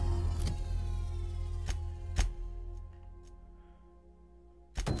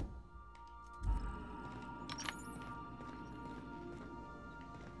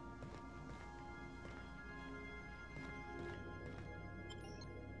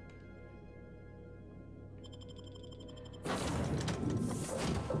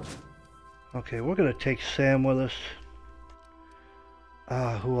 Okay, we're gonna take Sam with us.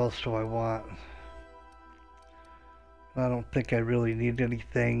 Who else do I want? I don't think I really need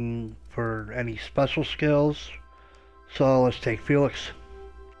anything for any special skills. So let's take Felix.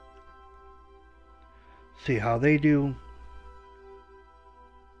 See how they do.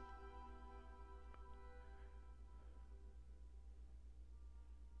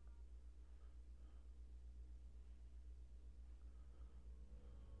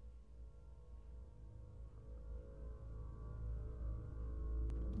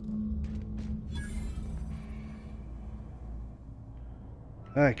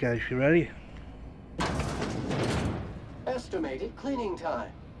 Alright guys, you ready? Estimated cleaning time,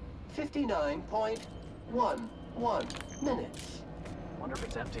 59.11 minutes. Wonder if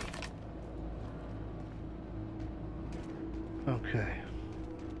it's empty. Okay.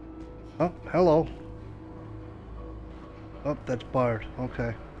 Oh, hello. Oh, that's barred.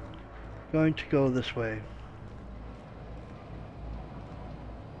 Okay. Going to go this way.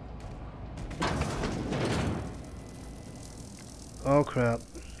 Oh crap.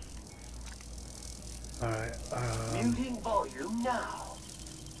 Alright, muting volume now.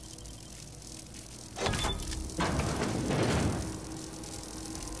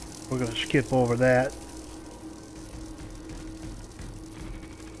 We're gonna skip over that.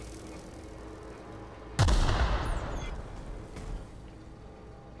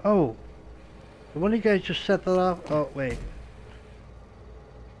 Oh. Did one of you guys just set that off? Oh, wait.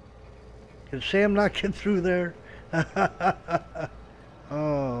 Can Sam not get through there?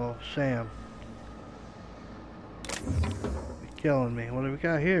 Oh, Sam. You're killing me. What do we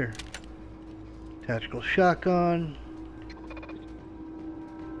got here? Tactical shotgun.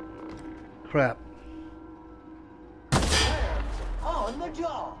 Crap. Hands on the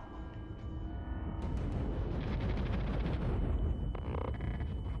job.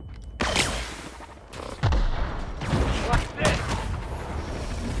 What's this?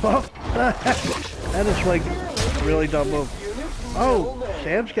 Oh, that is like a really dumb move. Oh,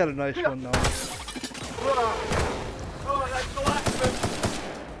 Sam's got a nice one though. Oh, that's the last of it.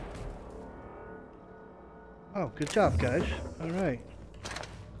 Oh, good job, guys. All right.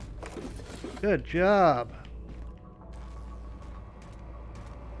 Good job.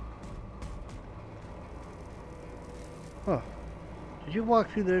 Huh. Did you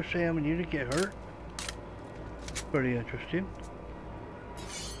walk through there, Sam, and you didn't get hurt? Pretty interesting.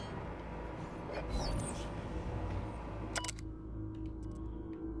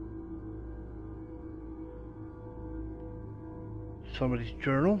 Somebody's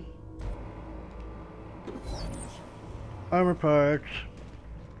journal. Armor parts.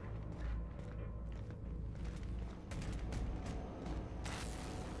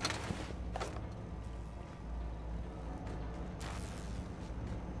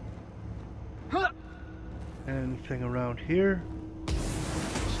 Anything around here?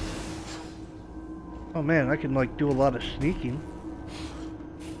 Oh man, I can like do a lot of sneaking.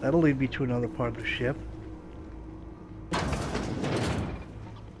 That'll lead me to another part of the ship.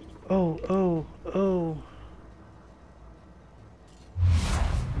 Oh, oh, oh.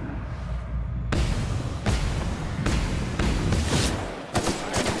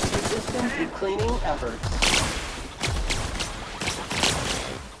 Resistance to cleaning efforts.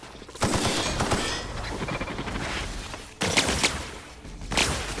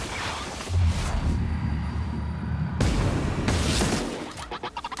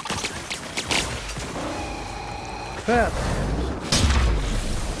 path.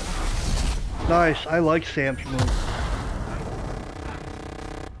 Nice. I like Sam's move.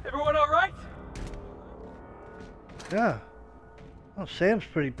 Everyone all right? Yeah. Oh, Sam's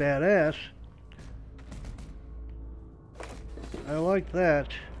pretty badass. I like that.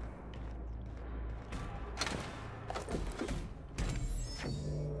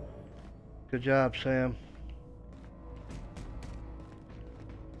 Good job, Sam.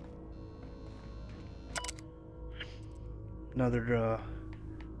 Another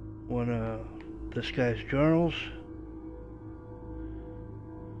one of this guy's journals.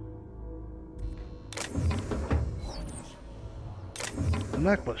 A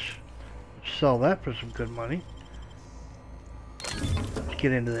necklace. Sell that for some good money. Let's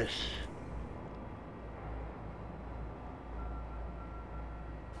get into this.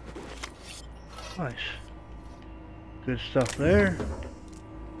 Nice. Good stuff there.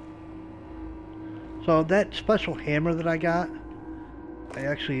 So that special hammer that I got, I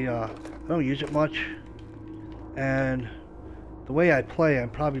actually I don't use it much, and the way I play, I'm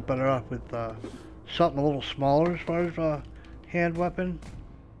probably better off with something a little smaller as far as a hand weapon.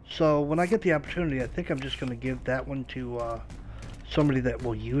 So when I get the opportunity, I think I'm just going to give that one to somebody that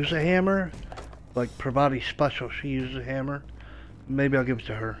will use a hammer, like Parvati Special. She uses a hammer. Maybe I'll give it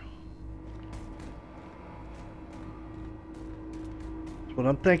to her. That's what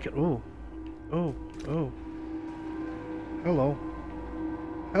I'm thinking. Ooh. Oh, oh. Hello.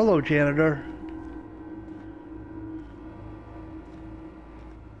 Hello, janitor.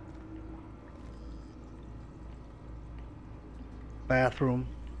 Bathroom.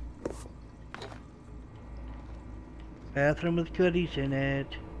 Bathroom with goodies in it.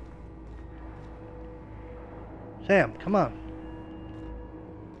 Sam, come on.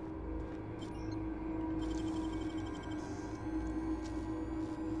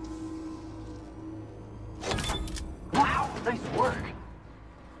 Nice work.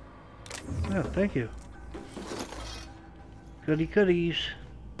 Yeah, thank you. Goody goodies.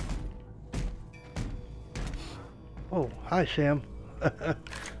 Oh, hi, Sam.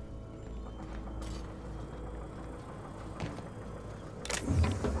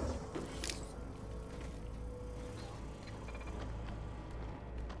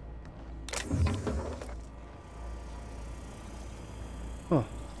 Huh.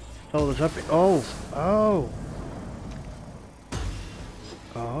 Oh, there's up. Oh, oh.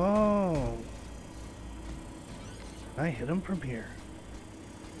 Oh. I hit him from here.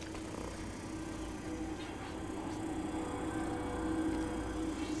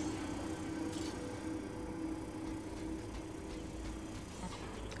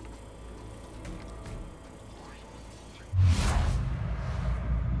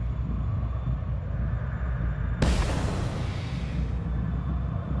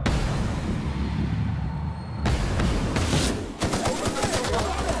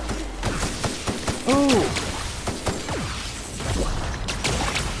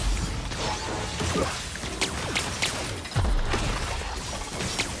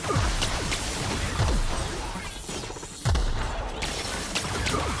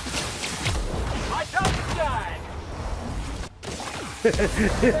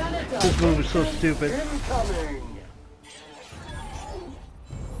 This move is so stupid.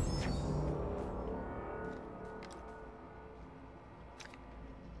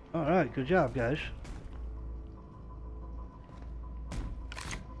 Alright, good job, guys.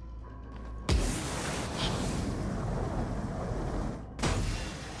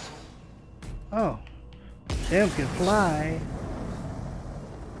 Oh, Sam can fly.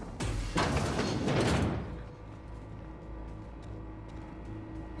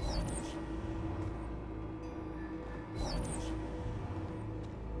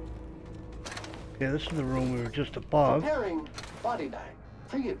 Okay, this is the room we were just above. Preparing body bag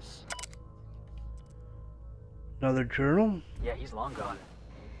for use. Another journal. Yeah, he's long gone.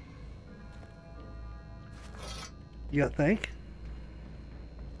 You think?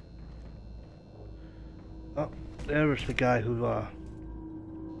 Oh, there was the guy who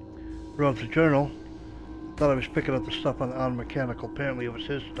wrote the journal. Thought I was picking up the stuff on mechanical. Apparently it was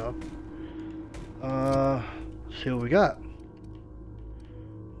his stuff. Let's see what we got.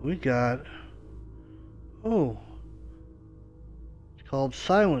 We got... Oh, it's called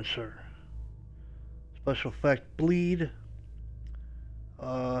Silencer. Special effect bleed.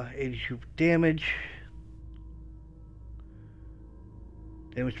 82 damage.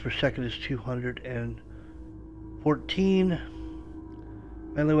 Damage per second is 214.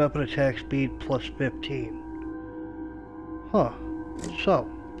 Melee weapon attack speed plus 15. Huh. So.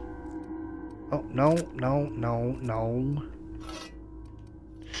 Oh, no.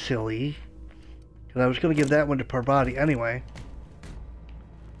 Silly. Because I was going to give that one to Parvati anyway.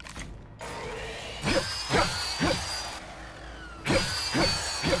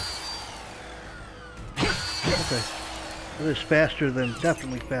 Okay. It is faster than,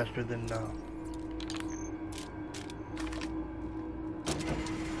 definitely faster than the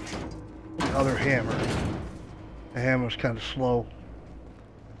other hammer. The hammer was kind of slow.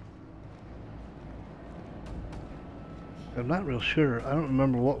 I'm not real sure. I don't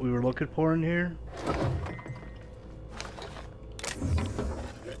remember what we were looking for in here.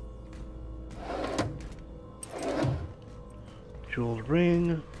 Jeweled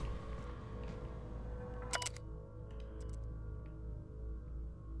ring.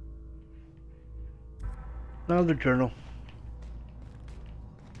 Another journal.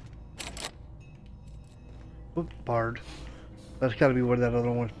 Oop, barred. That's got to be where that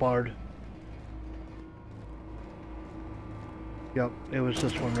other one's barred. Yep, it was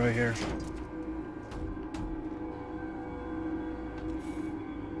this one right here.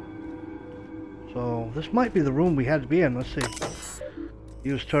 So, this might be the room we had to be in. Let's see.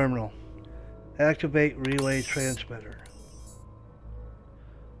 Use terminal. Activate relay transmitter.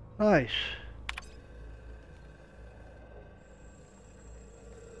 Nice.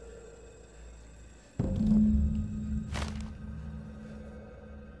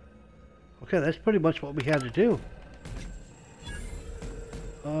 Okay, that's pretty much what we had to do.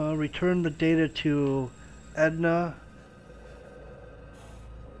 Return the data to Edna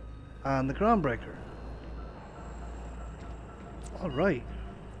on the groundbreaker. Alright.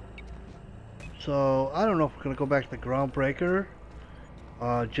 So, I don't know if we're going to go back to the groundbreaker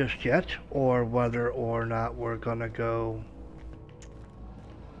just yet, or whether or not we're going to go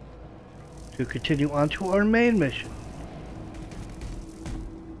to continue on to our main mission.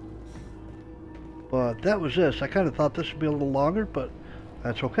 But that was this. I kind of thought this would be a little longer, but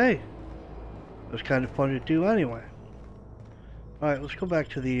that's okay. It was kind of fun to do anyway. Alright, let's go back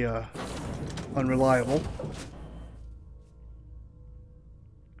to the unreliable.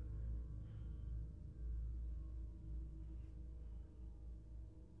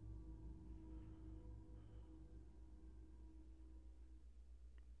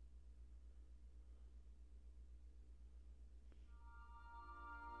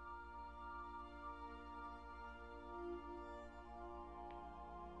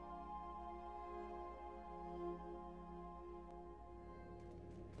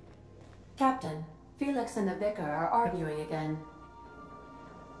 Captain, Felix and the Vicar are arguing again.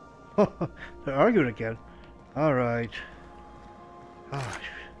 They're arguing again? Alright. Gosh.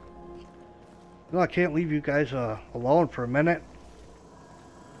 No, I can't leave you guys alone for a minute.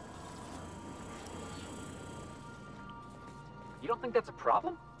 You don't think that's a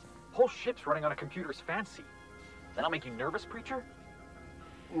problem? Whole ship's running on a computer's fancy. That'll make you nervous, Preacher?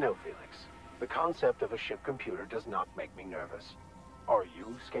 No, Felix. The concept of a ship computer does not make me nervous. Are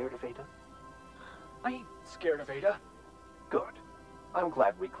you scared of Ada? I ain't scared of Ada. Good. I'm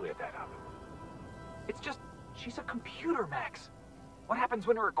glad we cleared that up. It's just, she's a computer, Max. What happens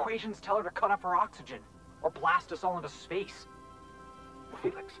when her equations tell her to cut off her oxygen? Or blast us all into space?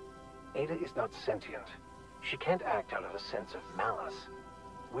 Felix, Ada is not sentient. She can't act out of a sense of malice.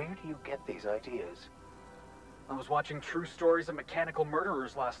 Where do you get these ideas? I was watching True Stories of Mechanical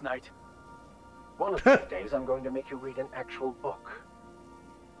Murderers last night. One of these days I'm going to make you read an actual book.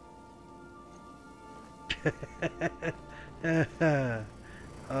 I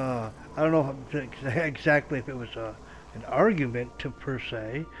don't know exactly if it was an argument per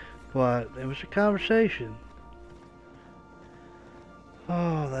se, but it was a conversation.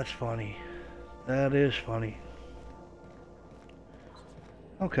 Oh, that's funny. That is funny.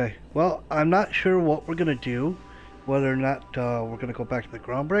 Okay, well, I'm not sure what we're going to do, whether or not we're going to go back to the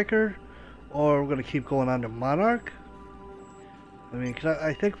Groundbreaker, or we're going to keep going on to Monarch. I mean, because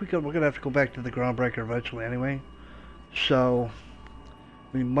I think we're going to have to go back to the Groundbreaker eventually anyway. So,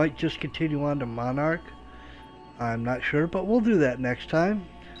 we might just continue on to Monarch. I'm not sure, but we'll do that next time.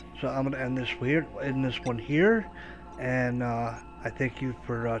 So I'm going to end this one here. And I thank you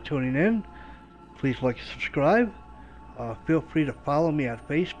for tuning in. Please like and subscribe. Feel free to follow me on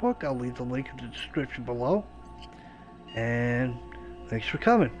Facebook. I'll leave the link in the description below. And thanks for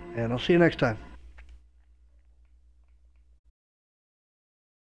coming. And I'll see you next time.